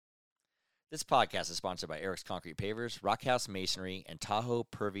This podcast is sponsored by Eric's Concrete Pavers, Rockhouse Masonry, and Tahoe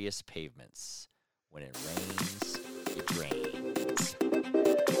Pervious Pavements. When it rains, it drains.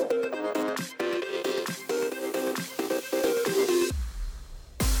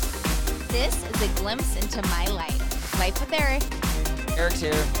 This is a glimpse into my life. Life with Eric. Eric's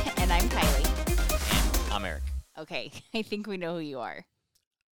here. And I'm Kylie. And I'm Eric. Okay, I think we know who you are.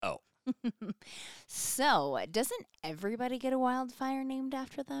 Oh. So, doesn't everybody get a wildfire named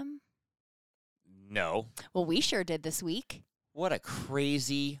after them? No. Well, we sure did this week. What a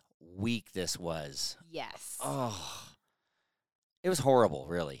crazy week this was. Yes. Oh. It was horrible,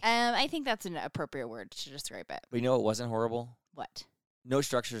 really. I think that's an appropriate word to describe it. But you know it wasn't horrible? What? No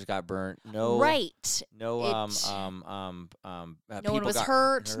structures got burnt. No. Right. No. No one was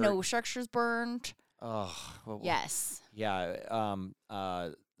hurt. No structures burned. Oh. Well, Yes. Yeah.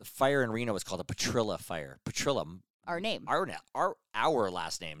 The fire in Reno was called a Petrilla fire. Petrilla. Our name. Our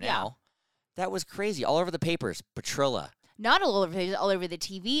last name now. Yeah. That was crazy. All over the papers. Petrilla. Not all over the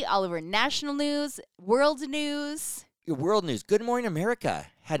TV, all over national news, world news. World News. Good Morning America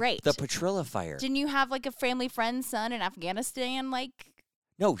had Right. the Petrilla fire. Didn't you have like a family friend's son in Afghanistan?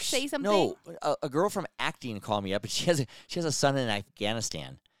 No, say something? No, a girl from acting called me up, and she has a son in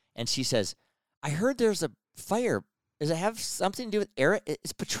Afghanistan, and she says, "I heard there's a fire. Does it have something to do with Eric?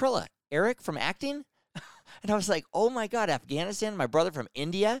 It's Petrilla. Eric from acting?" And I was like, "Oh my God, Afghanistan! My brother from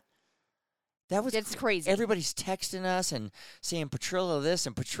India." It's crazy. Everybody's texting us and saying Petrilla this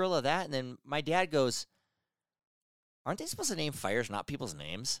and Petrilla that, and then my dad goes, "Aren't they supposed to name fires, not people's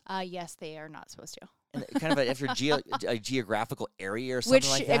names?" Yes, they are not supposed to. And kind of after a geographical area or something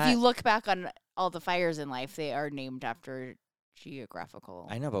like that. If you look back on all the fires in life, they are named after geographical.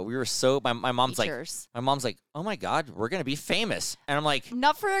 I know, but we were so my mom's features. like, "Oh my God, we're gonna be famous," and I'm like,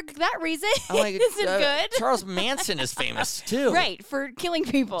 Not for that reason. I'm like, Isn't good. Charles Manson is famous too, Right, for killing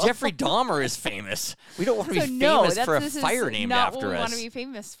people. Jeffrey Dahmer is famous. We don't want to be no, famous for a this fire is named not after what we us. want to be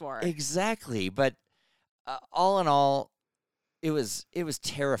famous for. Exactly, but all in all, it was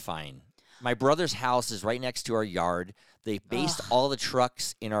terrifying. My brother's house is right next to our yard. They based all the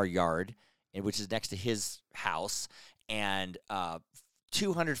trucks in our yard, which is next to his house, and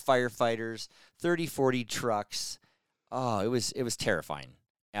 200 firefighters, 30, 40 trucks. Oh, it was terrifying.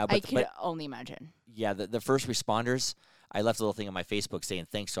 I could only imagine. Yeah, the first responders, I left a little thing on my Facebook saying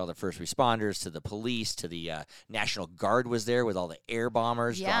thanks to all the first responders, to the police, to the National Guard was there with all the air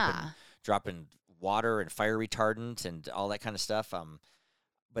bombers dropping water and fire retardant and all that kind of stuff.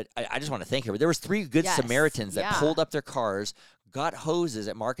 But I just want to thank her. There was 3 good Samaritans that pulled up their cars, got hoses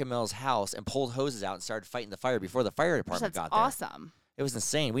at Mark and Mel's house, and pulled hoses out and started fighting the fire before the fire department got there. Awesome. It was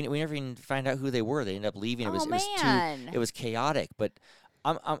insane. We never even found out who they were. They ended up leaving. Man. It was chaotic. But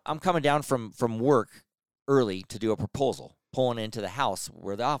I'm coming down from work early to do a proposal, pulling into the house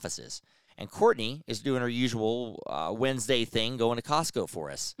where the office is. And Courtney is doing her usual Wednesday thing, going to Costco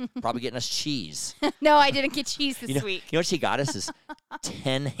for us, probably getting us cheese. No, I didn't get cheese this week. You know what she got us is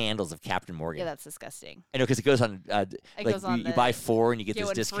 10 handles of Captain Morgan. Yeah, that's disgusting. I know, because it goes on, you buy 4 and you get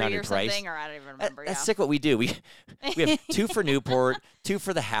this discounted price. Or I don't even remember. That's sick what we do. We have 2 for Newport, 2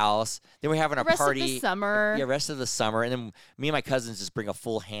 for the house. Then we're having a party. Rest of the summer. Yeah, rest of the summer. And then me and my cousins just bring a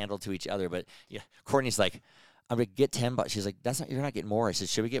full handle to each other. But yeah, Courtney's like, "I'm gonna get 10 bucks." She's like, "You're not getting more." I said,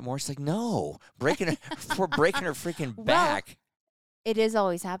 "Should we get more?" She's like, "No, we're breaking her freaking back." It is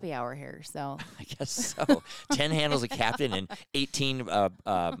always happy hour here, so I guess so. 10 handles of Captain and 18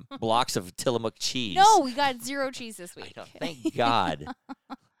 blocks of Tillamook cheese. No, we got 0 cheese this week. Thank God,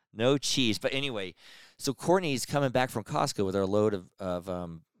 no cheese. But anyway, so Courtney's coming back from Costco with our load of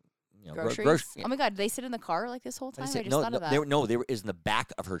groceries. Oh my God, they sit in the car like this whole time. I just thought of that. They were in the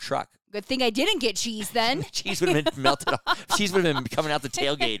back of her truck. Good thing I didn't get cheese then. Cheese would have been melted off. Cheese would have been coming out the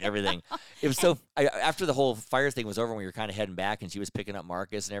tailgate and everything. It was so. After the whole fire thing was over, and we were kind of heading back, and she was picking up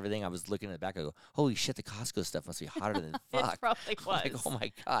Marcus and everything, I was looking at the back. I go, "Holy shit, the Costco stuff must be hotter than fuck." It probably was. Like, oh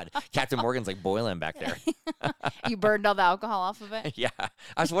my God, Captain Morgan's like boiling back there. You burned all the alcohol off of it? Yeah,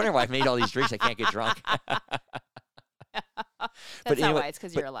 I was wondering why I made all these drinks. I can't get drunk. That's not why. It's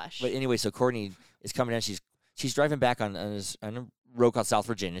because you're a lush. But anyway, so Courtney is coming down. She's driving back on a road called South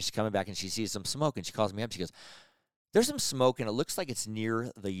Virginia. She's coming back, and she sees some smoke, and she calls me up. She goes, "There's some smoke, and it looks like it's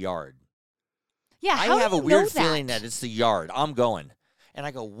near the yard." Yeah, I have a weird feeling that it's the yard. I'm going. And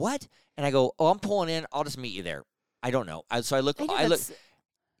I go, "What?" And I go, "Oh, I'm pulling in. I'll just meet you there." I don't know. So I look.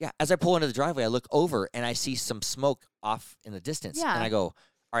 Yeah, as I pull into the driveway, I look over, and I see some smoke off in the distance. Yeah. And I go, "All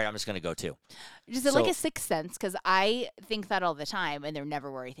right, I'm just going to go too." Is it like a sixth sense? Because I think that all the time, and they're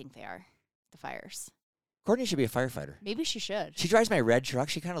never where I think they are, the fires. Courtney should be a firefighter. Maybe she should. She drives my red truck.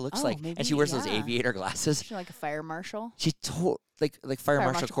 She kind of looks and she wears those aviator glasses. She's like a fire marshal. She told like Fire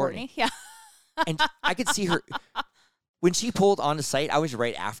Marshal Courtney. Yeah. And I could see her when she pulled onto site. I was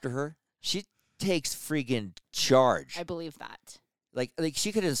right after her. She takes freaking charge. I believe that. Like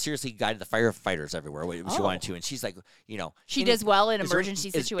she could have seriously guided the firefighters everywhere when she wanted to. And she's like, she does well in emergency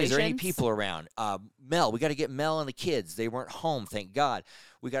situations. Is there any people around? Mel, we got to get Mel and the kids. They weren't home, thank God.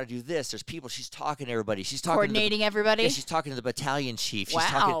 We got to do this. There's people. She's talking to everybody. She's talking coordinating everybody. Yeah, she's talking to the battalion chief. She's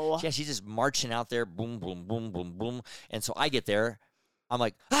wow. She's just marching out there. Boom, boom, boom, boom, boom. And so I get there. I'm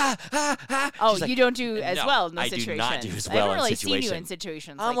like, Oh, you don't do as well in those situations. I do not do as well in situations. I haven't really seen you in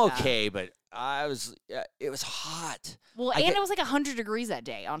situations I'm like okay, but it was hot. Well, and it was like 100 degrees that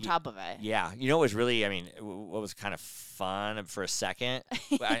day on top of it. Yeah. It was really, what was kind of fun for a second.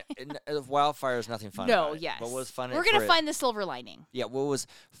 Wildfire is nothing fun about it. Yes. What was fun We're going to find the silver lining. Yeah, what was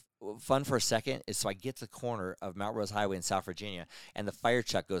fun for a second is so I get to the corner of Mount Rose Highway in South Virginia, and the fire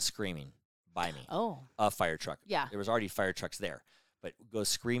truck goes screaming by me. Oh. A fire truck. Yeah. There was already fire trucks there, but goes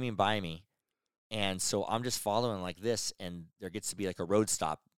screaming by me. And so I'm just following like this, and there gets to be like a road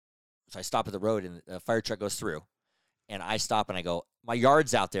stop. So I stop at the road, and the fire truck goes through. And I stop, and I go, my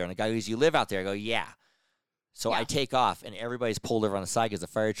yard's out there. And the guy goes, you live out there? I go, yeah. So I take off, and everybody's pulled over on the side because the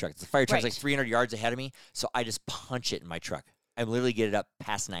fire truck's like 300 yards ahead of me. So I just punch it in my truck. I literally get it up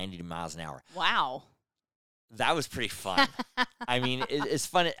past 90 miles an hour. Wow. That was pretty fun. It's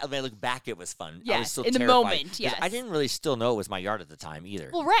fun. I look back, it was fun. Yes, I was still in terrified the moment, yes. I didn't really still know it was my yard at the time either.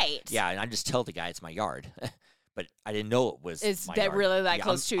 Well, right. Yeah, and I just tell the guy it's my yard. But I didn't know it was my that yard. really that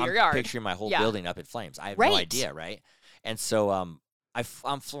close to your yard? I'm picturing my whole building up in flames. I have no idea, right? And so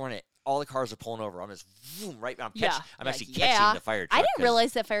I'm flooring it. All the cars are pulling over. I'm just right. I'm actually catching the fire truck. I didn't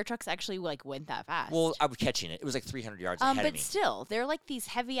realize that fire trucks actually went that fast. Well, I was catching it. It was like 300 yards ahead of me. But still, they're like these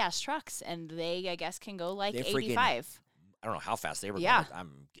heavy ass trucks, and they I guess can go like 85. I don't know how fast they were going.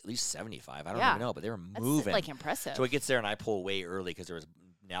 I'm at least 75. I don't even know, but they were moving. That's impressive. So it gets there, and I pull way early because there was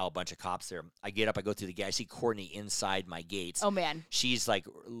now a bunch of cops there. I get up, I go through the gate. I see Courtney inside my gates. Oh, man. She's like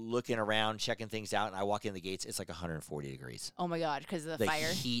looking around, checking things out, and I walk in the gates. It's like 140 degrees. Oh, my God, because of the fire?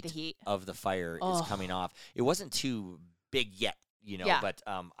 The heat of the fire is coming off. It wasn't too big yet, but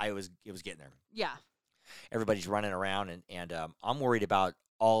it was getting there. Yeah. Everybody's running around, and I'm worried about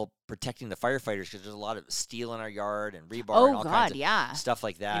all protecting the firefighters because there's a lot of steel in our yard and rebar and all kinds of stuff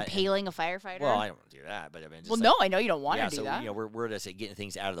like that. Impaling a firefighter? Well, I don't do that, but I mean, no, I know you don't want to do that. We're just getting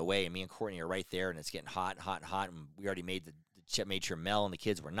things out of the way, and me and Courtney are right there, and it's getting hot, and we already made sure Mel and the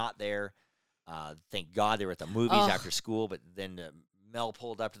kids were not there. Thank God they were at the movies after school, but then Mel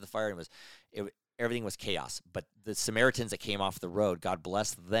pulled up to the fire, and everything was chaos. But the Samaritans that came off the road, God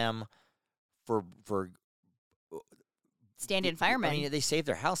bless them for stand-in firemen. I mean, they saved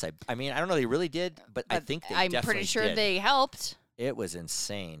their house. I mean, I don't know if they really did, but I think they definitely did. I'm pretty sure they helped. It was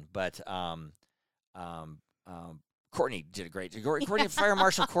insane. But Courtney did a great job. Courtney, Fire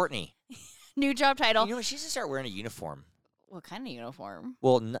Marshal Courtney. New job title. You know what? She should start wearing a uniform. What kind of uniform?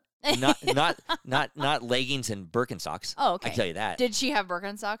 Well, not leggings and Birkenstocks. Oh, okay. I can tell you that. Did she have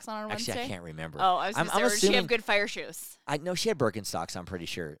Birkenstocks on Wednesday? Actually, I can't remember. Oh, I was going to say, or did she have good fire shoes? I know she had Birkenstocks, I'm pretty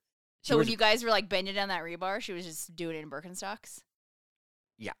sure. So when you guys were like bending down that rebar, she was just doing it in Birkenstocks?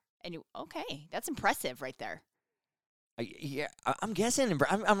 Yeah. And okay, that's impressive right there. I'm guessing.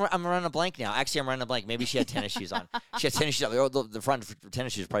 I'm running a blank now. Actually, I'm running a blank. Maybe she had tennis shoes on. She had tennis shoes on. The front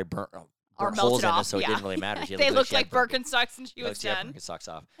tennis shoes probably burnt holes in it, so it didn't really matter. They looked like Birkenstocks, and she was done. Birkenstocks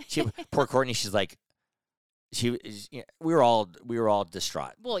off. Poor Courtney. She's like, we were all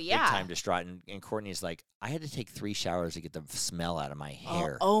distraught. Well, yeah, big time distraught. And Courtney's like, I had to take 3 showers to get the smell out of my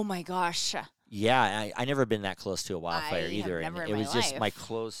hair. Oh my gosh. Yeah, I never been that close to a wildfire either. And it was just my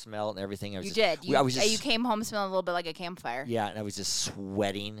clothes smelled and everything. You came home smelling a little bit like a campfire. Yeah, and I was just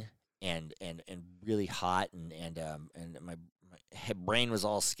sweating and really hot and my brain was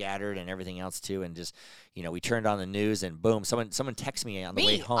all scattered and everything else too, and just we turned on the news and boom, someone texted me on the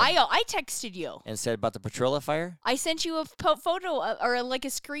way home. I texted you and said about the Petrola fire. I sent you a photo or like a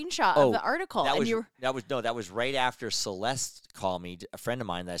screenshot of the article. That was right after Celeste called me, a friend of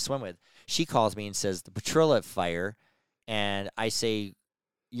mine that I swim with. She calls me and says the Petrola fire, and I say,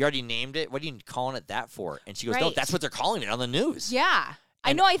 you already named it? What are you calling it that for? And she goes, no, that's what they're calling it on the news. Yeah.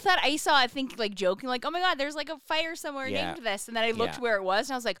 I know. I think like joking, like, oh my God, there's like a fire somewhere named this, and then I looked where it was,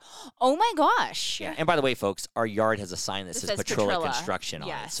 and I was like, oh my gosh. Yeah. And by the way, folks, our yard has a sign that says Petrola Construction on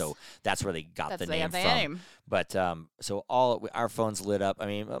it, so that's where they got the name from. But so all our phones lit up. I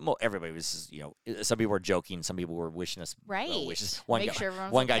mean, everybody was, some people were joking, some people were wishing us wishes. One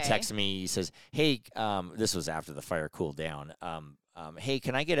guy texted me. He says, "Hey, this was after the fire cooled down. Hey,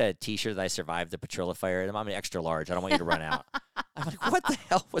 can I get a T-shirt that I survived the Petrola fire? I'm an extra large. I don't want you to run out." I'm like, what the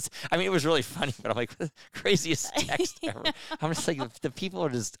hell was? I mean, it was really funny, but I'm like, the craziest text ever. I'm just like, the people are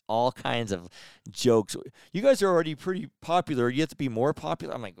just all kinds of jokes. You guys are already pretty popular. You have to be more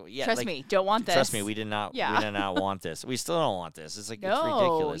popular. I'm like, well, yeah. Trust me, don't want this. Trust me, we did not. Yeah. We did not want this. We still don't want this. It's like it's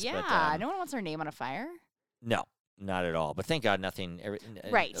ridiculous. Yeah, but, no one wants their name on a fire. No, not at all. But thank God, nothing.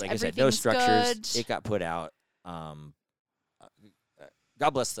 Right. Like I said, no structures. Good. It got put out. God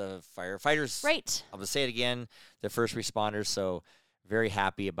bless the firefighters. Right. I'll just say it again. The first responders. So very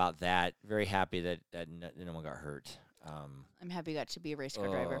happy about that. Very happy that no one got hurt. I'm happy you got to be a race car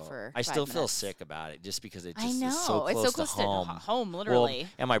driver for I still 5 feel minutes. sick about it just because it I just know. is so close, it's so close to home. home, literally. Well,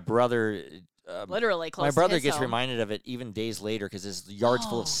 and my brother... literally close my brother to his gets home. reminded of it even days later because his yard's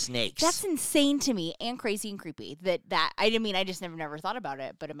full of snakes. That's insane to me and crazy and creepy. That I mean, I just never thought about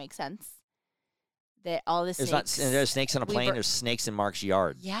it, but it makes sense. That all the snakes... There's snakes on a plane. There's snakes in Mark's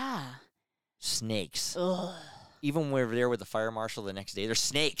yard. Yeah. Snakes. Ugh. Even when we were there with the fire marshal the next day, there's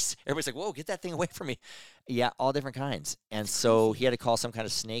snakes. Everybody's like, whoa, get that thing away from me. Yeah, all different kinds. And so he had to call some kind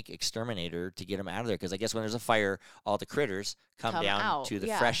of snake exterminator to get him out of there because I guess when there's a fire, all the critters come down out. to the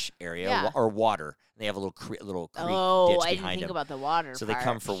fresh area or water. They have a little creek ditch behind I didn't think them. about the water So part. they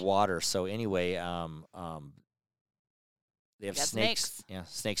come for water. So anyway, they have snakes. Yeah,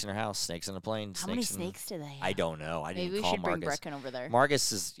 snakes in their house, snakes on the plane. How many snakes do they have? I don't know. I Maybe didn't call we should Marcus. bring Brecken over there.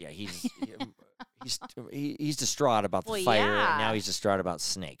 Marcus is, he's distraught about the fire, and now he's distraught about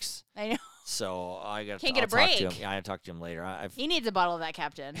snakes. I know. So I got Can't get a talk break. to him. Yeah, I talk to him later. He needs a bottle of that,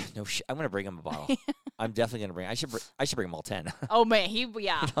 Captain. No, I'm going to bring him a bottle. I'm definitely going to bring. I should bring him all 10. Oh man, I'm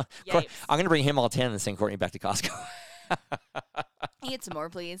going to bring him all 10 and send Courtney back to Costco. He had some more,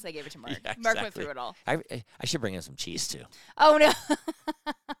 please. I gave it to Mark. Yeah, Mark went through it all. I should bring him some cheese too. Oh no.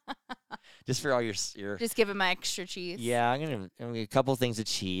 Just for all your. Just give him my extra cheese. Yeah, I'm gonna a couple things of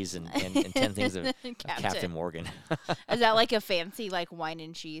cheese and 10 things of Captain Morgan. Is that like a fancy like wine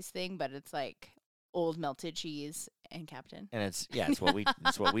and cheese thing? But it's like old melted cheese and Captain. And it's what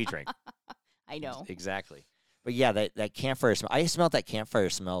we drink. I know exactly. But yeah, that campfire smell. I smelled that campfire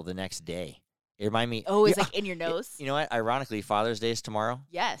smell the next day. It reminded me. Oh, it's like in your nose. You know what? Ironically, Father's Day is tomorrow.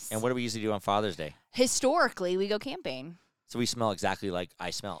 Yes. And what do we usually do on Father's Day? Historically, we go camping. So we smell exactly like I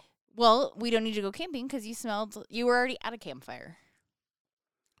smell. Well, we don't need to go camping because you were already at a campfire.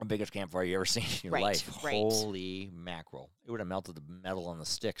 The biggest campfire you ever seen in your life. Right. Holy mackerel. It would have melted the metal on the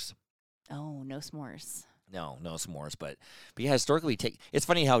sticks. Oh, no s'mores. No s'mores. But yeah, historically, it's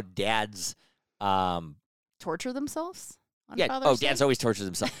funny how dads... torture themselves on yeah. Father's Day? Dads always torture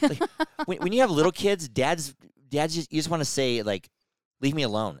themselves. Like, when you have little kids, dads just want to say, like, leave me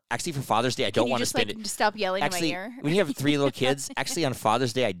alone. Actually, for Father's Day, I don't want to spend it. Just stop yelling in my ear? When you have 3 little kids, actually on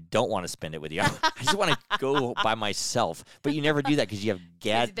Father's Day, I don't want to spend it with you. I just want to go by myself. But you never do that because you have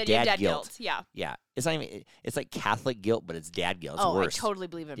dad guilt. Yeah. Yeah. It's not even. It's like Catholic guilt, but it's dad guilt. It's worse. I totally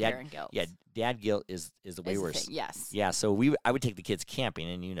believe in parent guilt. Yeah, dad guilt is the way worse. Yes. Yeah. So I would take the kids camping,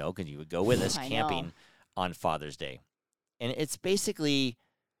 and because you would go with us camping on Father's Day, and it's basically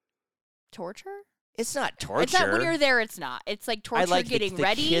torture. It's not torture. It's not when you're there. It's not. It's like torture getting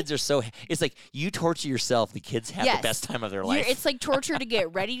ready. The kids are so. It's like you torture yourself. The kids have the best time of their life. It's like torture to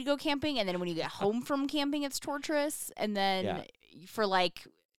get ready to go camping, and then when you get home from camping, it's torturous, and then for like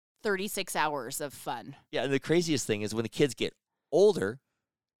 36 hours of fun. Yeah, and the craziest thing is when the kids get older,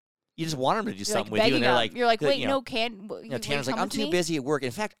 you just want them to do something with you, and you're like, wait, no, Tanner's like, I'm too busy at work.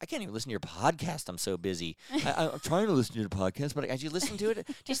 In fact, I can't even listen to your podcast. I'm so busy. I'm trying to listen to your podcast, but as you listen to it,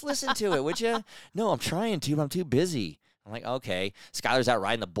 just listen to it, would you? No, I'm trying to, but I'm too busy. I'm like, okay. Skylar's out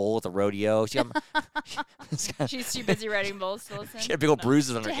riding the bull at the rodeo. She's too busy riding bulls to listen. She had big old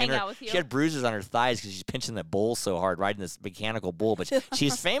bruises on her. She had bruises on her thighs because she's pinching that bull so hard, riding this mechanical bull. But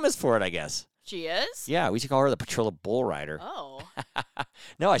she's famous for it, I guess. She is? Yeah, we should call her the Patrilla Bull Rider. Oh.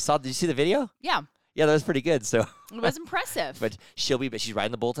 No, did you see the video? Yeah. Yeah, that was pretty good. So it was impressive. But she's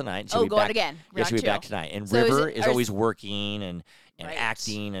riding the bull tonight. She'll be back again. Yeah, she'll be back tonight. And so River is always working and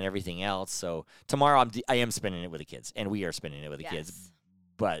acting and everything else. So tomorrow I am spending it with the kids, and we are spending it with the kids.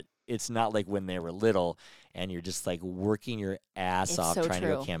 But it's not like when they were little, and you're just like working your ass off trying to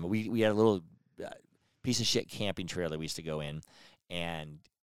go camping. We had a little piece of shit camping trailer we used to go in, and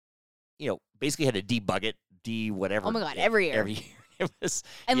basically had to debug it, whatever. Oh my God, every year. It was,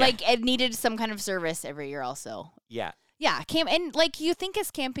 it needed some kind of service every year also. Yeah. Yeah, and you think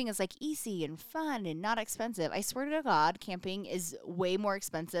camping is like easy and fun and not expensive. I swear to God, camping is way more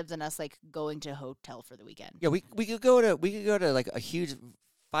expensive than us like going to a hotel for the weekend. Yeah, we could go to like a huge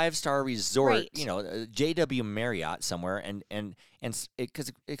 5-star resort, JW Marriott somewhere, and it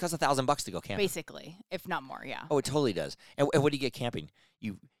costs $1,000 to go camping. Basically, if not more, yeah. Oh, it totally does. And what do you get camping?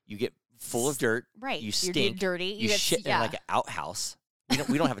 You get full of dirt. Right. You You're getting stink. dirty. You shit in like an outhouse.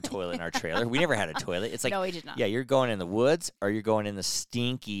 We don't have a toilet in our trailer. We never had a toilet. It's like, no, we did not. Yeah, you're going in the woods or you're going in the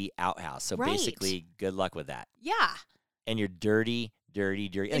stinky outhouse. So Right. basically, good luck with that. Yeah. And you're dirty. And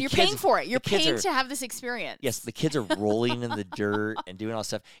you're paying for it. You're paying to have this experience. Yes, the kids are rolling in the dirt and doing all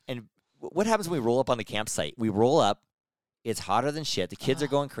stuff. And what happens when we roll up on the campsite? We roll up. It's hotter than shit. The kids are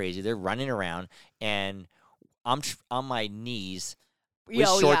going crazy. They're running around. And I'm on my knees with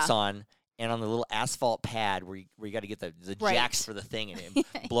shorts on and on the little asphalt pad where you got to get the jacks for the thing and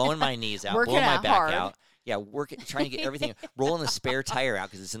blowing my knees out, blowing my back out. Yeah, trying to get everything, rolling the spare tire out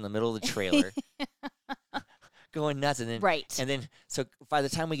because it's in the middle of the trailer. Going nuts, and then so by the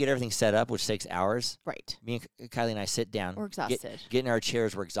time we get everything set up, which takes hours, me and Kylie and I sit down, we're exhausted, get in our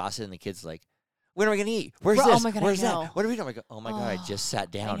chairs, we're exhausted, and the kids are like, when are we gonna eat? Where's this? Oh my God, Where's that? What are we doing? I go, oh my God, I just sat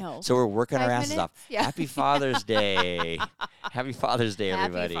down. I know. So we're working 5 our asses minutes? off. Yeah. Happy Father's Day. Happy Father's Day,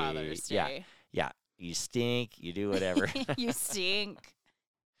 everybody. Happy Father's Day. Yeah. You stink. You do whatever. You stink.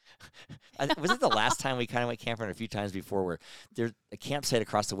 Was it the last time we kind of went camping? A few times before, where there's a campsite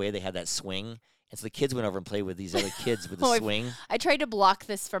across the way, they had that swing. And so the kids went over and played with these other kids with the swing. I tried to block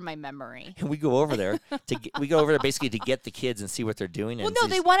this from my memory. And we go over there basically to get the kids and see what they're doing. Well, no,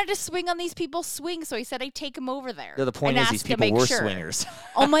 they wanted to swing on these people's swing, so I said I'd take them over there. No, the point is these people were swingers.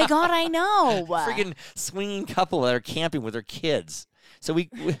 Oh my God, I know. Freaking swinging couple that are camping with their kids. So we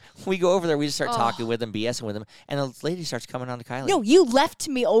go over there. We just start talking with them, BSing with them, and the lady starts coming on to Kylie. No, you left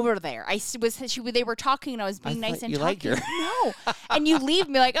me over there. They were talking, and I was being nice and you talking. Liked her. No, and you leave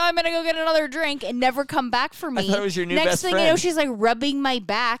me like, oh, I'm gonna go get another drink, and never come back for me. I thought it was your new Next best thing friend. you know, she's like rubbing my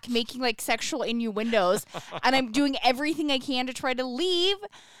back, making like sexual innuendos, and I'm doing everything I can to try to leave.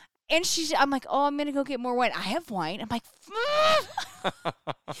 And I'm like, oh, I'm gonna go get more wine. I have wine. I'm like,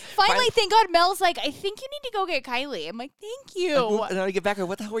 finally, thank God, Mel's like, I think you need to go get Kylie. I'm like, thank you. And then I get back,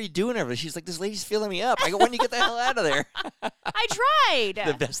 what the hell are you doing over there? She's like, this lady's filling me up. I go, when do you get the hell out of there? I tried.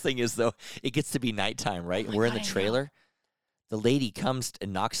 The best thing is, though, it gets to be nighttime, right? And we're in the trailer. The lady comes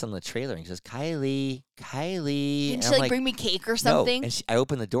and knocks on the trailer and says, Kylie. Didn't she bring me cake or something? No. And I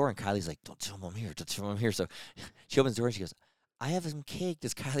open the door and Kylie's like, don't tell mom here. Don't tell mom here. So she opens the door and she goes, I have some cake.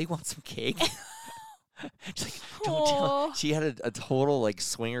 Does Kylie want some cake? She's like, don't tell. She had a total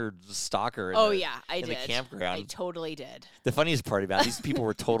swinger stalker. I in did. The campground. I totally did. The funniest part about it, these people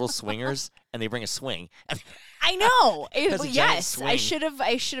were total swingers, and they bring a swing. I know. Yes, I should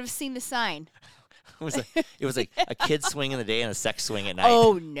have seen the sign. It was like a kid swing in the day and a sex swing at night.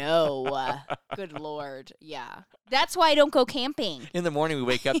 Oh no! Good Lord, yeah. That's why I don't go camping. In the morning, we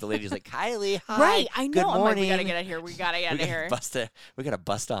wake up. The lady's like, "Kylie, hi. Right, I know. Good morning. I'm like, we gotta get out of here. We gotta get out of here. We gotta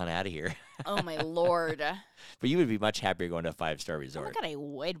bust on out of here." Oh my Lord! But you would be much happier going to a 5-star resort. Oh my God, I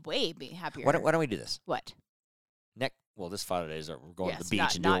would way be happier. Why don't we do this? What? This Father's Day is we're going to the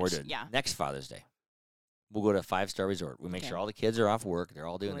beach and doing what we're doing. Yeah. Next Father's Day, we'll go to a 5-star resort. We make sure all the kids are off work. They're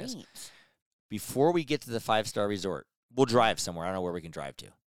all doing this. Before we get to the 5-star resort, we'll drive somewhere. I don't know where we can drive to.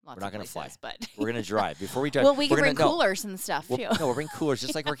 We're not going to fly. But we're going to drive. Before we drive, well, we can bring coolers and stuff, too. We'll bring coolers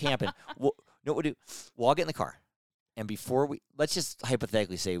just like we're camping. What we'll do, we'll all get in the car. And let's just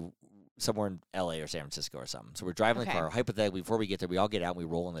hypothetically say somewhere in L.A. or San Francisco or something. So we're driving the car. Hypothetically, before we get there, we all get out and we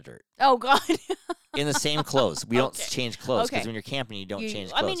roll in the dirt. Oh, God. In the same clothes. We don't change clothes because when you're camping, you don't change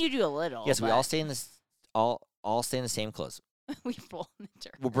clothes. I mean, you do a little. Yes, we all stay in this. All stay in the same clothes. We roll in the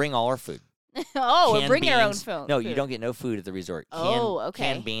dirt. We'll bring all our food. We're bringing our own food. No, you don't get no food at the resort.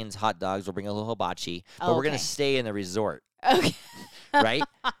 Canned beans, hot dogs. We'll bring a little hibachi. But we're going to stay in the resort. Okay. Right?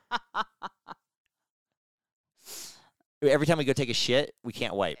 Every time we go take a shit, we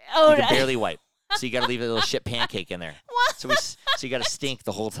can't wipe. We can barely wipe. So you got to leave a little shit pancake in there. What? So you got to stink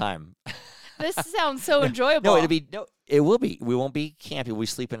the whole time. This sounds so enjoyable. It will be. We won't be campy. We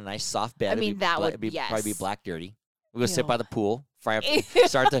sleep in a nice soft bed. I mean, probably be black dirty. We'll sit by the pool, fry up,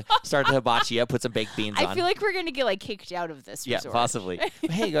 start the hibachi up, put some baked beans on. I feel like we're gonna get kicked out of this resort. Yeah, possibly.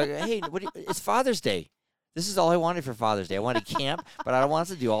 Hey, it's Father's Day. This is all I wanted for Father's Day. I wanted to camp, but I don't want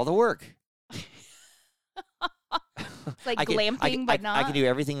us to do all the work. It's like glamping, but not. I can do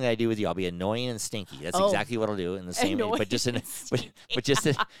everything that I do with you. I'll be annoying and stinky. That's exactly what I'll do in the same, but just in a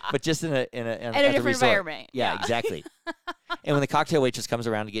different environment. Yeah, exactly. And when the cocktail waitress comes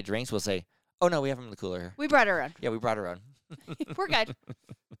around to get drinks, we'll say, "Oh no, we have them in the cooler here." We brought her on. Yeah, we brought her on. We're good.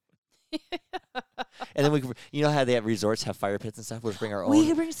 And then how they have resorts have fire pits and stuff. We'll bring our own. We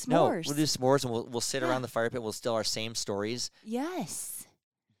can bring s'mores. No, we'll do s'mores and we'll sit around the fire pit. We'll tell our same stories. Yes.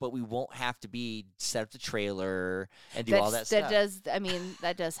 But we won't have to set up the trailer and do all that stuff.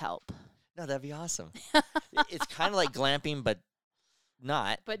 That does help. No, that'd be awesome. It's kind of like glamping, but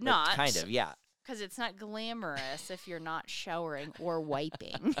not. But not. Kind of, yeah. Because it's not glamorous if you're not showering or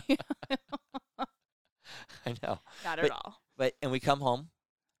wiping. I know. Not at all. And we come home,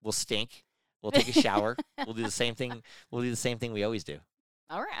 we'll stink, we'll take a shower, we'll do the same thing. We'll do the same thing we always do.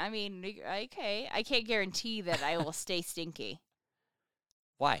 All right. I mean, okay. I can't guarantee that I will stay stinky.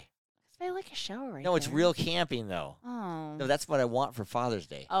 Why? I like a shower right No, it's there. real camping though. Oh. No, that's what I want for Father's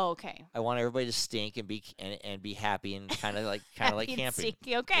Day. Oh, okay. I want everybody to stink and be happy and kind of like Happy and camping.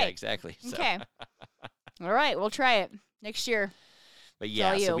 stinky. Okay. Yeah, exactly. So. Okay. All right. We'll try it next year. But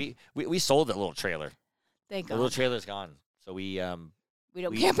yeah, so we sold that little trailer. Thank The God. little trailer's gone. So we don't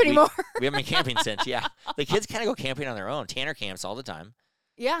camp anymore. We haven't been camping since. Yeah, the kids kind of go camping on their own. Tanner camps all the time.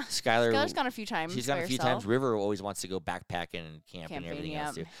 Yeah. Skylar's gone a few times. She's gone a few times. River always wants to go backpacking and camping and everything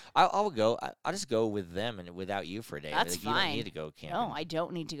else too. I'll go. I'll just go with them and without you for a day. That's like, fine. You don't need to go camping. No, I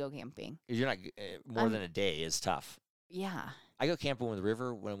don't need to go camping. You're not more than a day is tough. Yeah. I go camping with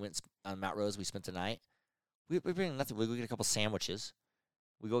River when we went on Mount Rose. We spent the night. We bring nothing. We go get a couple sandwiches.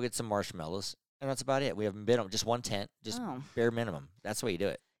 We go get some marshmallows, and that's about it. We haven't been on just one tent, just bare minimum. That's the way you do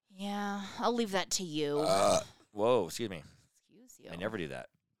it. Yeah, I'll leave that to you. Whoa, excuse me. Excuse you. I never do that.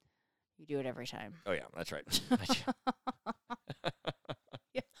 You do it every time. Oh yeah, that's right.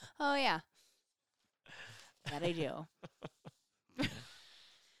 Yeah. Oh yeah. That I do.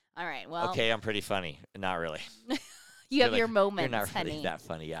 All right. Well. Okay, I'm pretty funny. Not really. You have your moments, You're not honey. really that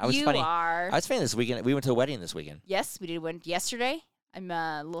funny. Yeah, I was you funny. are. I was funny this weekend. We went to a wedding this weekend. Yes, we did one yesterday. I'm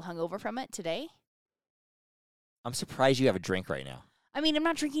a little hungover from it today. I'm surprised you have a drink right now. I mean, I'm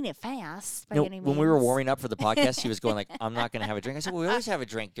not drinking it fast by No, any means. when we were warming up for the podcast, she was going like, "I'm not going to have a drink." I said, "Well, we always have a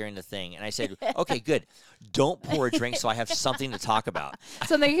drink during the thing." And I said, "Okay, good. Don't pour a drink so I have something to talk about."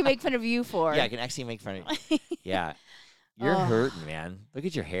 Something I can make fun of you for. Yeah, I can actually make fun of you. Yeah, you're hurting, man. Look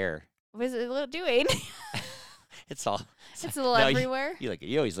at your hair. What is it doing? It's all. It's a little No, everywhere.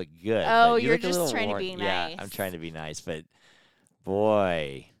 You always look good. Oh, but you you're look a just little trying to worn. be Yeah, nice. I'm trying to be nice, but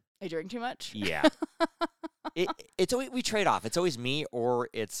boy. I drink too much. Yeah. It's always, we trade off. It's always me or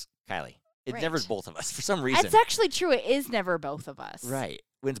it's Kylie. It's never Right. both of us for some reason. That's actually true. It is never both of us. Right.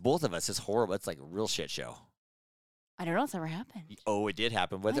 When it's both of us, it's horrible. It's like a real shit show. I don't know. It's never happened. Oh, it did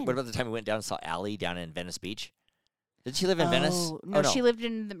happen. What When? about the time we went down and saw Allie down in Venice Beach? Did she live in Venice? No, she lived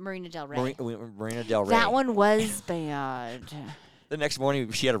in the Marina Del Rey. Marina Del Rey. That one was bad. The next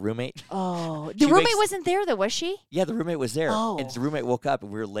morning, she had a roommate. Oh, She the roommate wakes- wasn't there though, was she? Yeah, the roommate was there. Oh. And the roommate woke up,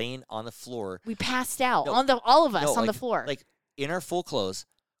 and we were laying on the floor. We passed out No, on all of us no, on the like- floor. Like, in our full clothes,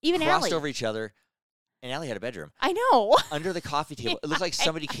 even crossed Allie. over each other, and Allie had a bedroom. I know. Under the coffee table. It looked like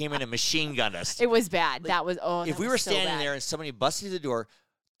somebody came in and machine gunned us. It was bad. That was If that we was were so standing bad. there and somebody busted through the door,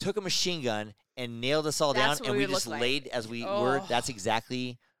 took a machine gun, and nailed us all That's down, what and we we would just look like. laid as we were, Oh. that's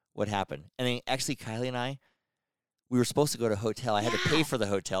exactly what happened. And then actually, Kylie and I, we were supposed to go to a hotel. I had to pay Yeah. for the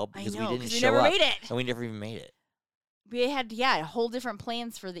hotel I because know, we didn't 'cause we show never up. made it. And we never even made it. We had whole different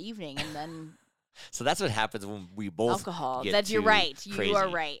plans for the evening, and then So that's what happens when we both alcohol. get You're too right. crazy. You are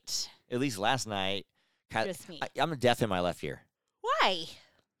right. At least last night, Just me. I'm deaf in my left ear. Why?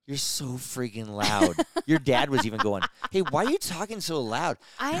 You're so freaking loud. Your dad was even going, "Hey, why are you talking so loud?"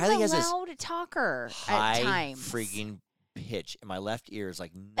 I'm Kylie a has this loud talker at high times. freaking pitch, and my left ear is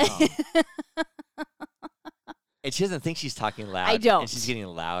like numb. And she doesn't think she's talking loud. I don't. And she's getting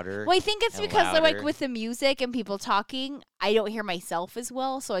louder. Well, I think it's and because like louder. with the music and people talking, I don't hear myself as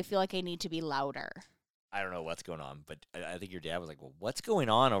well, so I feel like I need to be louder. I don't know what's going on, but I think your dad was like, "Well, what's going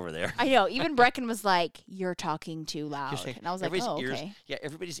on over there?" I know. Even Brecken was like, "You're talking too loud," Just like, and I was like, everybody's "Oh, ears, okay. Yeah,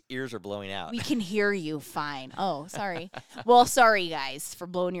 everybody's ears are blowing out. We can hear you fine." Oh, sorry. Well, sorry guys for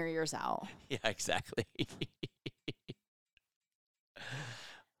blowing your ears out. Yeah, exactly.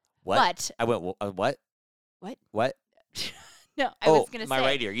 What? But I went, what? What? What? no, I was gonna my say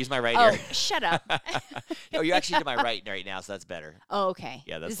right ear. Use my right Oh, ear. shut up. Oh, you're actually to my right now, so that's better. Oh, okay.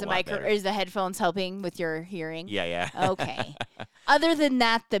 Yeah, that's is a the lot better. Is the headphones helping with your hearing? Yeah, yeah. Okay. Other than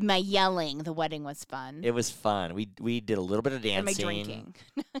that, my yelling, the wedding was fun. It was fun. We did a little bit of and my dancing. drinking.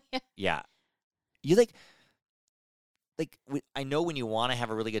 Yeah. You I know when you want to have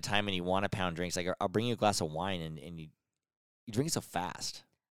a really good time and you want to pound drinks, like I'll bring you a glass of wine and you drink it so fast.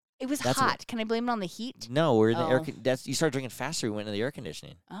 It was That's hot. Can I blame it on the heat? No, we're in the air. Oh. You started drinking faster. We went into the air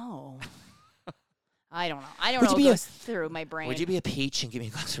conditioning. Oh. I don't know. I don't Would know you what be goes through my brain. Would you be a peach and give me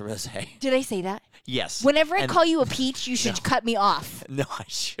a glass of rosé? Did I say that? Yes. Whenever I And- call you a peach, you should No. cut me off. No, I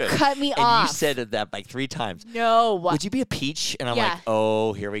should. Cut me and off. you said that like 3 times. No. Would you be a peach? And I'm Yeah. like,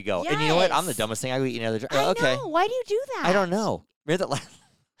 oh, here we go. And you know what? I'm the Yes. dumbest thing. I would eat another drink. I Okay. know. Why do you do that? I don't know. Remember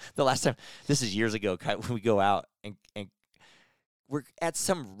the last time? This is years ago when we go out and we're at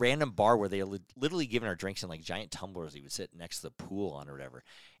some random bar where they literally given our drinks in like giant tumblers. We would sit next to the pool on or whatever,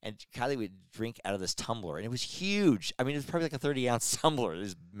 and Kylie would drink out of this tumbler, and it was huge. I mean, it was probably like a 30-ounce tumbler.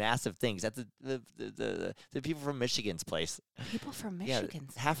 These massive things. That's the people from Michigan's place. People from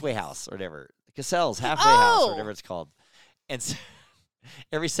Michigan's Halfway House or whatever. Cassell's Halfway House or whatever it's called. And so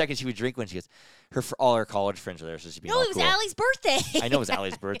every second she would drink one, she goes, all her college friends are there, so she'd be No, it was cool. Allie's birthday. I know it was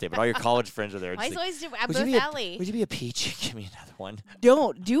Allie's birthday, but all your college friends are there. I always do. Both Allie. Would you be a peach? Give me another one.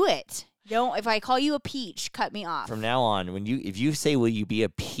 Don't do it. Don't. If I call you a peach, cut me off. From now on, if you say, "Will you be a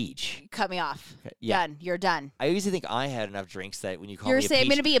peach?" Cut me off. Yeah. Done. You're done. I usually think I had enough drinks that when you call me a peach, I'm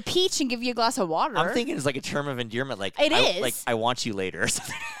going to be a peach and give you a glass of water. I'm thinking it's like a term of endearment, like it is. Like I want you later or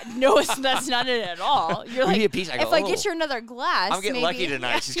something. No, that's not it at all. You're like, be a peach. I go, I get you another glass, I'm getting lucky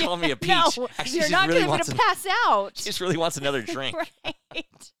tonight. She's calling me a peach. No, actually, you're not really going to pass out. She just really wants another drink. Right.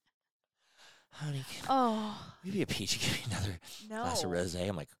 Honey, will you be a peach and give me another glass of rosé?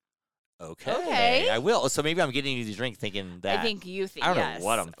 I'm like, okay. I will. So maybe I'm getting you the drink thinking that. I think you think. I don't know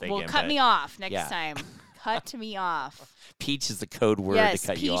what I'm thinking. Well, cut me off next time. Cut me off. Peach is the code word to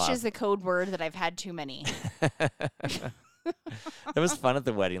cut you off. Yes, peach is the code word that I've had too many. It was fun at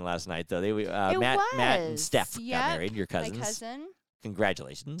the wedding last night, though. Matt and Steph got married. Your cousins. My cousin.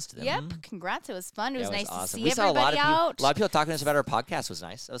 Congratulations to them. Yep, congrats. It was fun. It was nice awesome. To see everybody out. A lot of people talking to us about our podcast was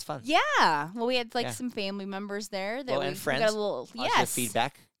nice. That was fun. Yeah. Well, we had some family members there. That and friends. We got a little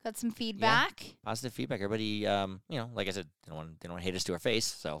feedback. Got some feedback. Yeah. Positive feedback. Everybody, like I said, they don't want to hate us to our face.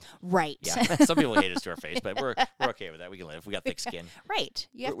 So right. Yeah. Some people hate us to our face, but we're okay with that. We can live. We got thick skin. Right.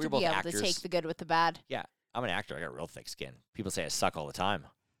 You have to be able to take the good with the bad. Yeah. I'm an actor. I got real thick skin. People say I suck all the time.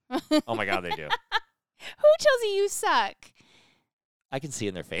 Oh my God, they do. Who tells you suck? I can see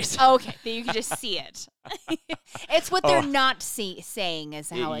in their face. Okay, then you can just see it. It's what they're not saying is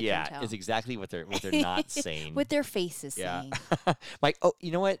how I can tell. Yeah, it's exactly what they're not saying. What their face is saying. Mike,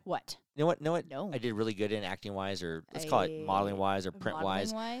 you know what? What? You know what? No. I did really good in acting wise, or let's call it modeling wise or print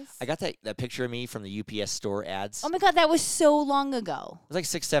wise. I got that picture of me from the UPS store ads. Oh my God, that was so long ago. It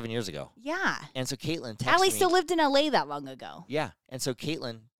was like 6-7 years ago. Yeah. And so Caitlin texted me. Allie still lived in LA that long ago. Yeah. And so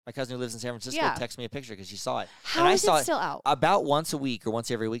Caitlin, my cousin who lives in San Francisco, texted me a picture because she saw it. How is it still out? About once a week or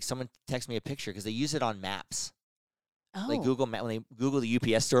once every week, someone texts me a picture because they use it on maps. Oh. Like when they Google the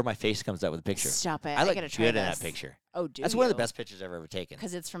UPS store, my face comes up with a picture. Stop it. I look gotta try good this. in that picture. Oh, do That's one of the best pictures I've ever taken.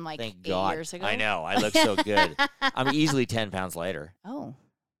 Because it's from like Thank 8 God. years ago? I know. I look so good. I'm easily 10 pounds lighter. Oh.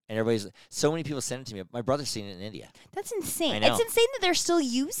 And so many people send it to me. My brother's seen it in India. That's insane. I know. It's insane that they're still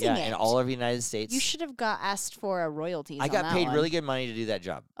using it. Yeah, in all over the United States. You should have asked for a royalties. I got paid really good money to do that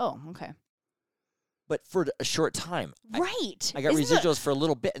job. Oh, okay. But for a short time. Right. I got residuals for a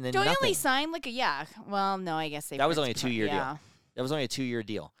little bit and then don't nothing. you only sign like well, no, I guess that was only a 2-year deal. That was only a 2-year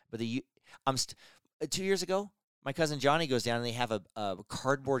deal. But 2 years ago, my cousin Johnny goes down and they have a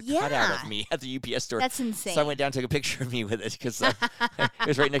cardboard cutout of me at the UPS store. That's insane. So I went down and took a picture of me with it because it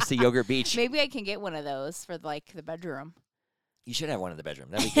was right next to Yogurt Beach. Maybe I can get one of those for like the bedroom. You should have one in the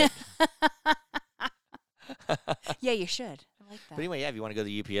bedroom. That'd be good. Yeah, you should. I like that. But anyway, if you want to go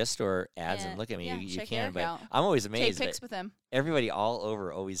to the UPS store ads and look at me, you can. But out. I'm always amazed. Take pics with him. Everybody all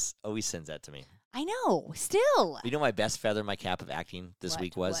over always sends that to me. I know. Still. You know my best feather in my cap of acting this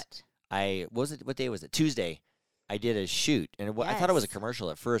week was? What day was it? Tuesday. I did a shoot, and I thought it was a commercial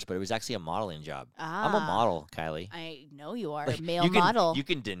at first, but it was actually a modeling job. I'm a model, Kylie. I know you are. Like, Male model. You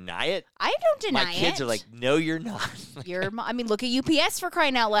can deny it. I don't deny it. My kids are like, no, you're not. I mean, look at UPS for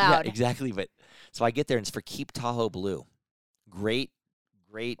crying out loud. Yeah, exactly. But so I get there, and it's for Keep Tahoe Blue. Great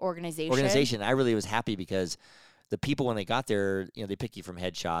organization. I really was happy because the people, when they got there, they pick you from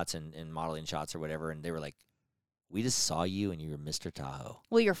headshots and modeling shots or whatever, and they were like, we just saw you, and you were Mr. Tahoe.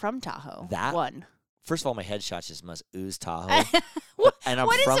 Well, you're from Tahoe. That one. First of all, my headshots just must ooze Tahoe. What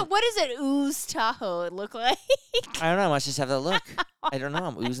does it ooze Tahoe look like? I don't know. I must just have that look. I don't know.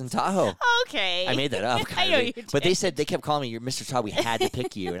 I'm oozing Tahoe. Okay. I made that up. I know you did. But they kept calling me, you're Mr. Tahoe. We had to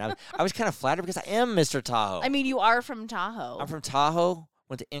pick you. And I was kind of flattered because I am Mr. Tahoe. I mean, you are from Tahoe. I'm from Tahoe.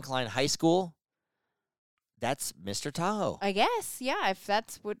 Went to Incline High School. That's Mr. Tahoe. I guess. Yeah. If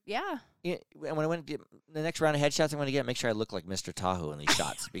that's what, yeah. And when I went to get the next round of headshots, I'm going to make sure I look like Mr. Tahoe in these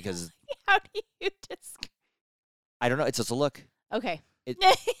shots because. How do you describe? I don't know. It's just a look. Okay.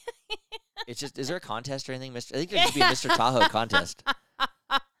 It's just. Is there a contest or anything, Mr.? I think there should be a Mr. Tahoe contest.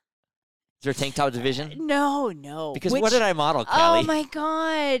 Is there a tank top division? No. Because what did I model, Kelly? Oh my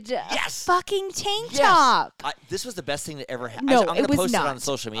God! Yes. A fucking tank top. This was the best thing that ever happened. No, I'm going to post not. it on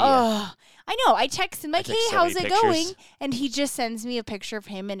social media. I know. I text him like, "Hey, how's it going?" And he just sends me a picture of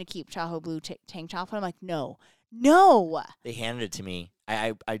him in a Keep Tahoe Blue tank top, and I'm like, No. They handed it to me.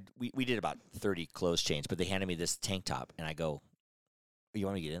 We did about 30 clothes change, but they handed me this tank top, and I go, You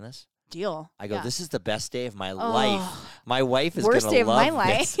want me to get in this? Deal. I go, yeah. this is the best day of my life. My wife is Worst going day to of love my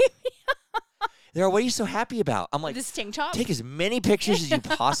life. this. They're, what are you so happy about? I'm like, this tank top. take as many pictures as you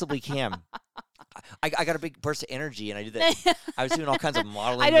possibly can. I got a big burst of energy, and I did that. I was doing all kinds of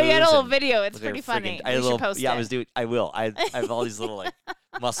modeling. I know you had a little moves video. It's they were pretty funny. I had You a little, should post yeah, it. I was doing. I will. I have all these little like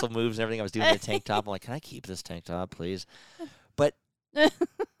muscle moves and everything. I was doing in the tank top. I'm like, can I keep this tank top, please? But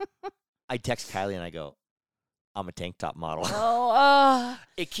I text Kylie and I go, I'm a tank top model.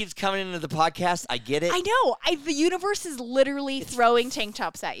 It keeps coming into the podcast. I get it. I know. The universe is literally throwing tank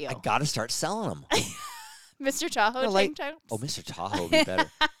tops at you. I got to start selling them. Mr. Tahoe tank tops? Oh, Mr. Tahoe would be better.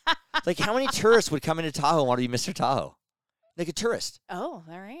 Like, how many tourists would come into Tahoe and want to be Mr. Tahoe? Like a tourist. Oh,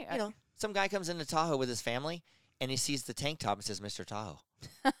 all right. You know, some guy comes into Tahoe with his family, and he sees the tank top and says, Mr. Tahoe.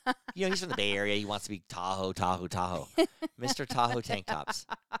 You know, he's from the Bay Area. He wants to be Tahoe, Tahoe, Tahoe. Mr. Tahoe tank tops.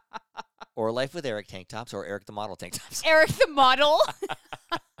 Or Life with Eric tank tops, or Eric the Model tank tops. Eric the Model.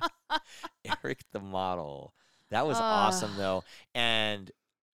 Eric the Model. That was awesome, though. And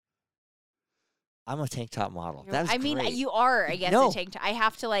I'm a tank top model. That was great. You are, I guess, No. a tank top. I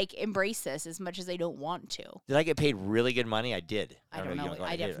have to, like, embrace this as much as I don't want to. Did I get paid really good money? I did. I don't know. You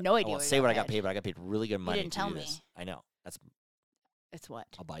I did. have no idea I won't what say you what I got got paid, but I got paid really good money. didn't tell do me. This. I know. It's what?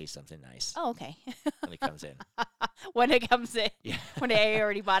 I'll buy you something nice Oh, okay. when it comes in. When it comes in. Yeah. When I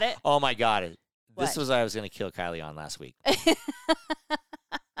already bought it. Oh my God. What? This was what I was going to kill Kylie on last week.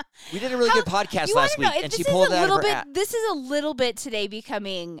 We did a really good podcast last week, and she pulled that out of her app. This is a little bit today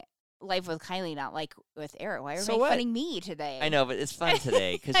becoming Life with Kylie, not like with Eric. Why are you making me today? I know, but it's fun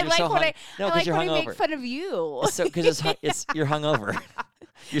today because I you're like so when No, I like you're when I hungover. make fun of you. Because you're hungover.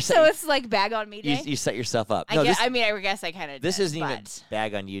 So it's like bag on me day. You set yourself up. I No, guess I kind of. This isn't even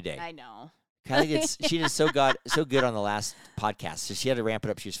bag on you day. I know. Kylie she did so good on the last podcast. So she had to ramp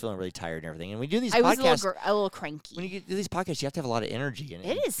it up. She was feeling really tired and everything. And we do these podcasts. I was a little cranky. When you do these podcasts, you have to have a lot of energy. And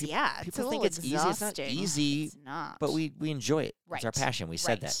it is, yeah. People think it's easy. It's not easy. It's not. But we enjoy it. Right. It's our passion. We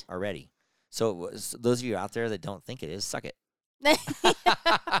said that already. So those of you out there that don't think it is, suck it.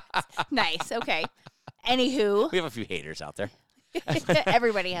 Nice. Okay. Anywho. We have a few haters out there.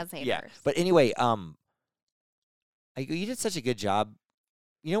 Everybody has haters. Yeah. But anyway, you did such a good job.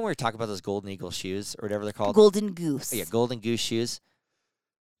 You know when we were talking about those Golden Eagle shoes or whatever they're called? Golden Goose. Oh, yeah, Golden Goose shoes.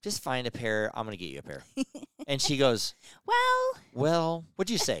 Just find a pair. I'm going to get you a pair. And she goes, Well,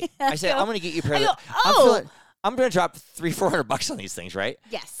 what'd you say? I said, I'm going to get you a pair. I'm going to drop $300-$400 on these things, right?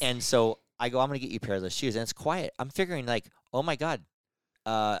 Yes. And so I go, I'm going to get you a pair of those shoes. And it's quiet. I'm figuring like, oh my God,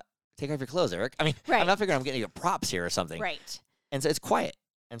 take off your clothes, Eric. I mean, I'm not figuring I'm getting you props here or something. Right. And so it's quiet.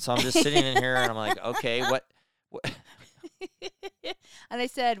 And so I'm just sitting in here and I'm like, okay, what? And I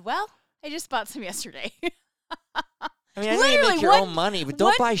said, well, I just bought some yesterday. I mean, I know you make your own money, but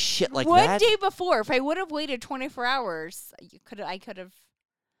don't buy shit like that. One day before, if I would have waited 24 hours, I could have.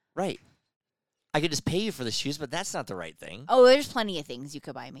 Right. I could just pay you for the shoes, but that's not the right thing. Oh, there's plenty of things you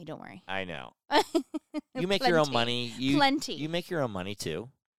could buy me. Don't worry. I know. You make your own money. Plenty. You make your own money, too.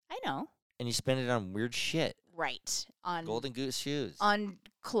 I know. And you spend it on weird shit. Right. On Golden Goose shoes. On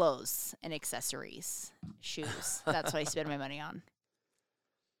clothes and accessories. Shoes. That's what I spend my money on.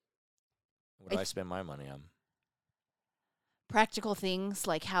 What do I spend my money on? Practical things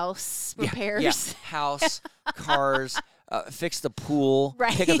like house repairs. Yeah. House, cars, fix the pool,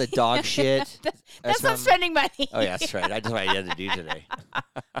 right. pick up the dog shit. That's not spending money. Oh, yeah, that's right. That's what I had to do today.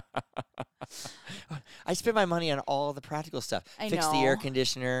 I spend my money on all the practical stuff. Fix the air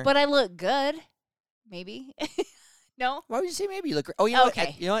conditioner. But I look good. Maybe. No? Why would you say maybe? You look great. Oh, you know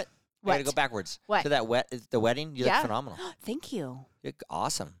what? You know what? What? I gotta go backwards. What? To the wedding. You look phenomenal. Thank you. You look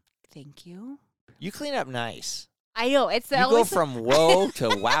awesome. Thank you. You clean up nice. I know. You go from whoa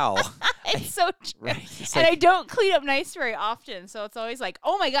to wow. It's so true. Right. And I don't clean up nice very often, so it's always like,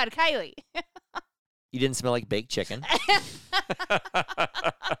 oh my God, Kylie. You didn't smell like baked chicken.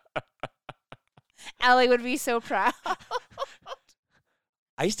 Allie would be so proud.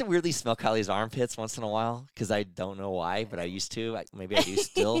 I used to weirdly smell Kylie's armpits once in a while because I don't know why, but I used to. Maybe I do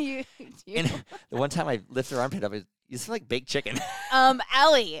still. And the one time I lifted her armpit up, you smell like baked chicken.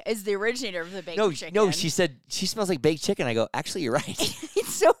 Allie is the originator of the baked chicken. No, she said she smells like baked chicken. I go, actually, you're right.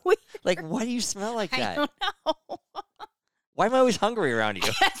 It's so weird. Like, why do you smell like that? I don't know. Why am I always hungry around you?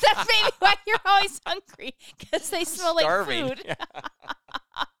 That's maybe why you're always hungry, because they smell like food.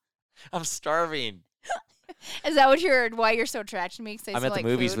 I'm starving. Is that why you're so attracted to me? I'm at the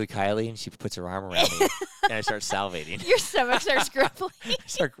movies with Kylie, and she puts her arm around me, and I start salivating. Your stomach starts grumbling. I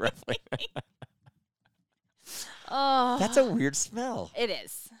start grumbling. Oh, that's a weird smell. It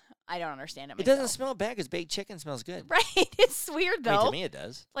is. I don't understand it. It doesn't smell bad because baked chicken smells good. Right. It's weird, though. I mean, to me, it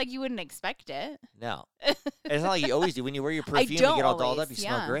does. Like, you wouldn't expect it. No. It's not like you always do. When you wear your perfume and you get all dolled up, you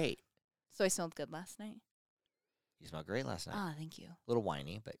smell great. So I smelled good last night. You smelled great last night. Ah, thank you. A little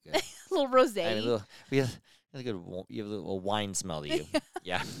whiny, but good. A little rosé. I mean, you have a little wine smell to you.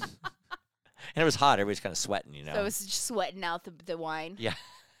 Yeah. And it was hot. Everybody's kind of sweating, you know. So it was just sweating out the wine. Yeah.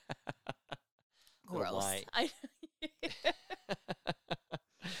 Gross.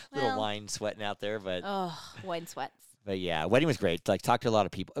 Little wine sweating out there, but wine sweats. But yeah, wedding was great. Like, talked to a lot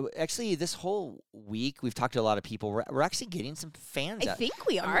of people. Actually, this whole week we've talked to a lot of people. We're actually getting some fans. I think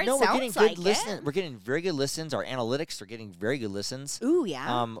we are. No, it we're sounds getting like good listens. We're getting very good listens. Our analytics are getting very good listens. Ooh, yeah.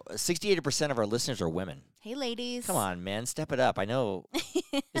 68% of our listeners are women. Hey, ladies. Come on, man, step it up. I know.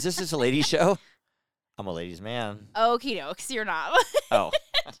 Is this just a ladies' show? I'm a ladies' man. Okie dokes, you're not. Oh.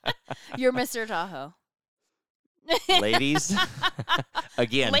 You're Mr. Tahoe. Ladies.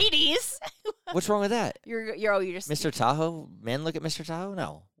 Again. Ladies. What's wrong with that? You're just Mr. Tahoe? Men look at Mr. Tahoe?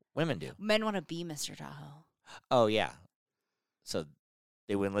 No. Women do. Men want to be Mr. Tahoe. Oh, yeah. So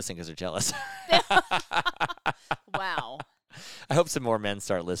they wouldn't listen because they're jealous. Wow. I hope some more men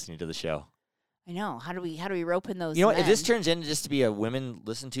start listening to the show. I know. How do we rope in those You know what? men? If this turns into just to be a women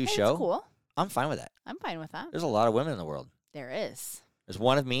listen to show, that's cool. I'm fine with that. I'm fine with that. There's a lot of women in the world. There is. There's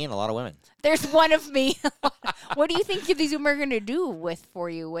one of me and a lot of women. There's one of me. What do you think these women are going to do with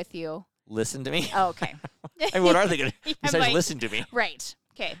you? Listen to me. Oh, okay. I mean, what are they going to do besides listen to me? Right.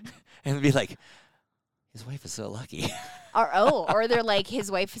 Okay. And be like, his wife is so lucky. Or they're like, his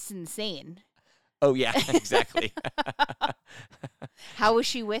wife is insane. Oh, yeah, exactly. How is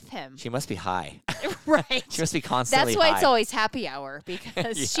she with him? She must be high. Right. She must be constantly That's why high. it's always happy hour,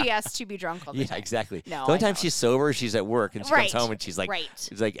 because Yeah. she has to be drunk all the time. Yeah, exactly. No, the only I time know. she's sober, she's at work, and she Right. comes home and she's like, Right.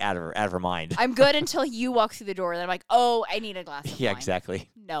 she's like out of her mind. I'm good until you walk through the door, and then I'm like, oh, I need a glass of Yeah, wine. exactly.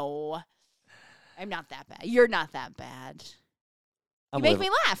 No. I'm not that bad. You're not that bad. You I'm make me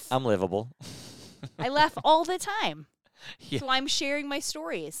laugh. I'm livable. I laugh all the time. Yeah. So I'm sharing my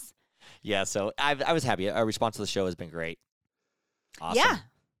stories. Yeah, so I was happy. Our response to the show has been great. Awesome.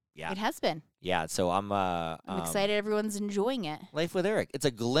 Yeah. It has been. Yeah, so I'm excited everyone's enjoying it. Life with Eric. It's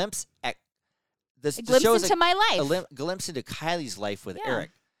a glimpse at this. A the glimpse show is into my life. a glimpse into Kylie's life with Yeah.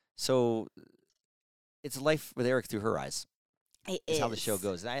 Eric. So it's life with Eric through her eyes. It Is is how the show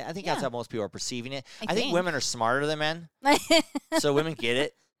goes. And I think Yeah. that's how most people are perceiving it. I I think think. women are smarter than men, so women get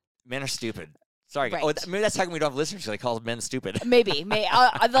it. Men are stupid. Sorry. Right. Oh, maybe that's how come we don't have listeners. They call men stupid. Maybe.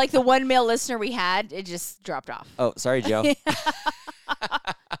 Like the one male listener we had, it just dropped off. Oh, sorry, Joe.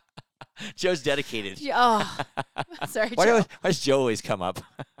 Joe's dedicated. Oh, sorry, Why Joe. does Joe always come up?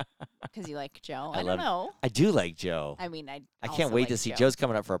 Because you like Joe. I I love don't know. I do like Joe. I mean, I can't also wait like to see. Joe. Joe's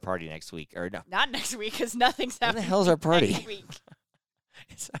coming up for a party next week. Or no. Not next week, because nothing's When happening. the hell's our party? Next week.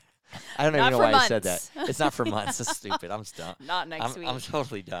 I don't even Not know for why I said that. months. It's not for months. That's stupid. I'm dumb. Not next week. I'm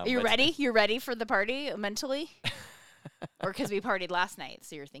totally dumb. Are you but- ready? You're ready for the party mentally? Or because we partied last night,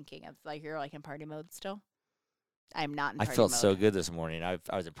 so you're thinking of you're in party mode still? I'm not in I party felt mode. so good this morning. I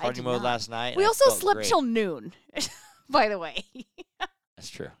was in party did mode not. last night. We and I also felt slept great. till noon, by the way. That's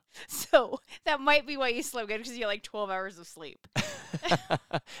true. So that might be why you slept good, because you had 12 hours of sleep.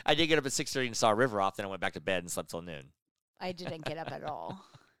 I did get up at 6:30 and saw River off. Then I went back to bed and slept till noon. I didn't get up at all.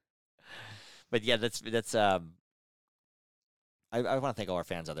 But yeah, that's I want to thank all our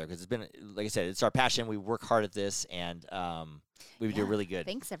fans out there, because it's been, like I said, it's our passion. We work hard at this, and we do really good.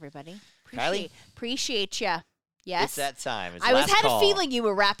 Thanks, everybody. Kylie? Appreciate you. Yes. It's that time. It's I last had call, a feeling you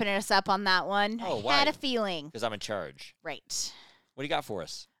were wrapping us up on that one. Oh, I why? had a feeling. because I'm in charge. Right. What do you got for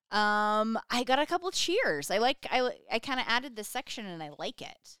us? I got a couple cheers. I kind of added this section, and I like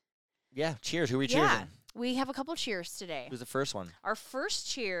it. Yeah, cheers. Who are we Yeah. cheersing? We have a couple cheers today. Who's the first one? Our first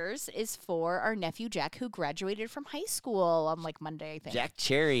cheers is for our nephew Jack, who graduated from high school on Monday, I think. Jack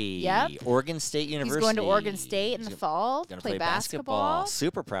Cherry. Yep. Oregon State University. He's going to Oregon State in the fall to Gonna play basketball.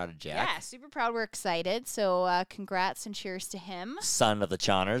 Super proud of Jack. Yeah, super proud. We're excited. So congrats and cheers to him. Son of the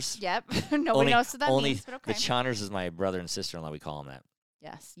Chonners. Yep. Nobody knows what that only means, but okay. The Chonners is my brother and sister-in-law. We call them that.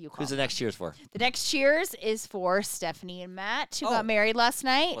 Yes, you call Who's the them. next cheers for? The next cheers is for Stephanie and Matt, who Oh. got married last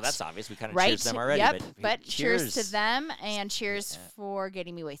night. Well, that's obvious. We kind of right. cheers them already. Yep. But cheers to them, and cheers Yeah. for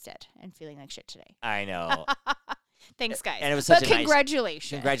getting me wasted and feeling like shit today. I know. Thanks, guys. And it was but such a nice- congratulations.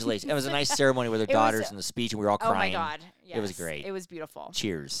 Congratulations. It was a nice ceremony with their It was- daughters and the speech, and we were all Oh crying. my God. It was Yes. great. It was beautiful.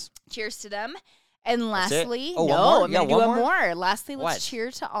 Cheers. Cheers to them. And That's it? lastly, Oh, one no, more? I'm Yeah, going to do one one more? more. Lastly, let's What?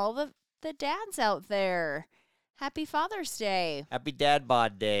 cheer to all the dads out there. Happy Father's Day. Happy Dad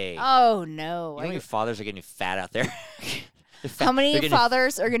Bod Day. Oh, no. You know how I- many fathers are getting fat out there? How many They're getting-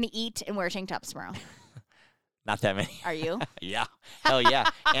 fathers are going to eat and wear tank tops tomorrow? Not that many. Are you? Yeah. Hell yeah.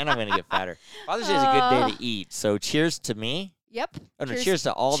 And I'm going to get fatter. Father's Day is a good day to eat. So cheers to me. Yep. Oh, no, cheers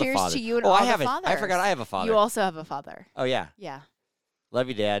to all the fathers. Cheers to you and all I the have fathers. I forgot I have a father. You also have a father. Oh, yeah. Yeah. Love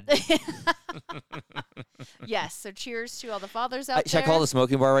you, Dad. Yes. So cheers to all the fathers out there. Should I call the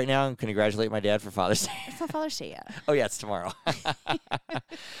smoking bar right now and congratulate my dad for Father's Day? It's not Father's Day yet. Oh, yeah, it's tomorrow.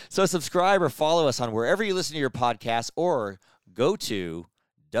 So subscribe or follow us on wherever you listen to your podcast, or go to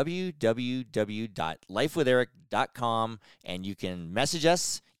www.lifewitheric.com and you can message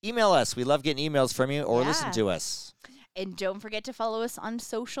us, email us. We love getting emails from you, or listen to us. And don't forget to follow us on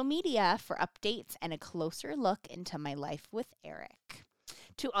social media for updates and a closer look into my life with Eric.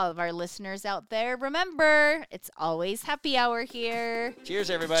 To all of our listeners out there, remember, it's always happy hour here. Cheers,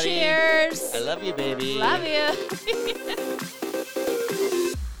 everybody. Cheers. I love you, baby. Love you.